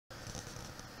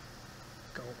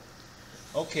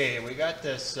Okay, we got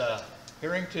this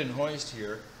Harrington hoist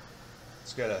here.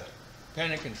 It's got a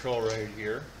pen and control right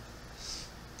here.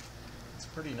 It's a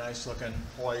pretty nice looking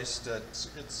hoist. You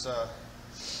can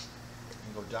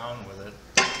go down with it.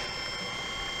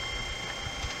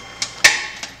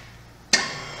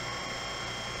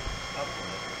 Up with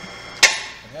it.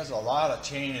 It has a lot of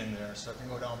chain in there, so it can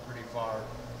go down pretty far.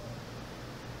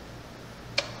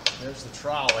 There's the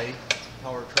trolley,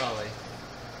 power trolley,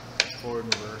 forward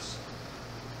and reverse.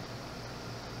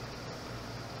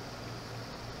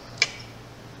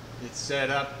 It's set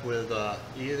up with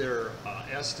either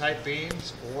S-type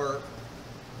beams or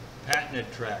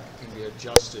patented track. It can be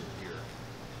adjusted here.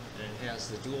 And it has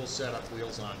the dual setup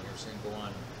wheels on here, so you can go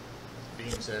on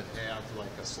beams that have like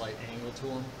a slight angle to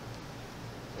them,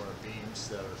 or beams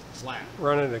that are flat.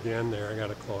 Run it again there. I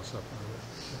got a close up on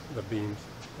it. The beams.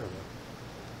 There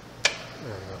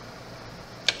we go.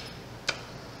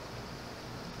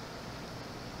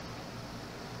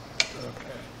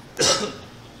 Okay.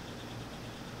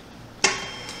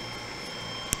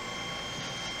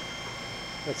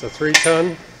 That's a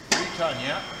 3-ton? 3-ton,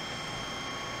 yeah.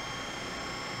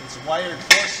 It's wired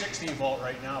 460 volt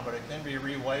right now, but it can be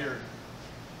rewired.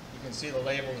 You can see the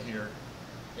label here.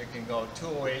 It can go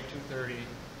 208, 230,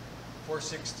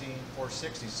 416,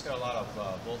 460. It's got a lot of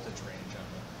voltage range on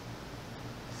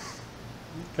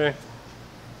it. Okay.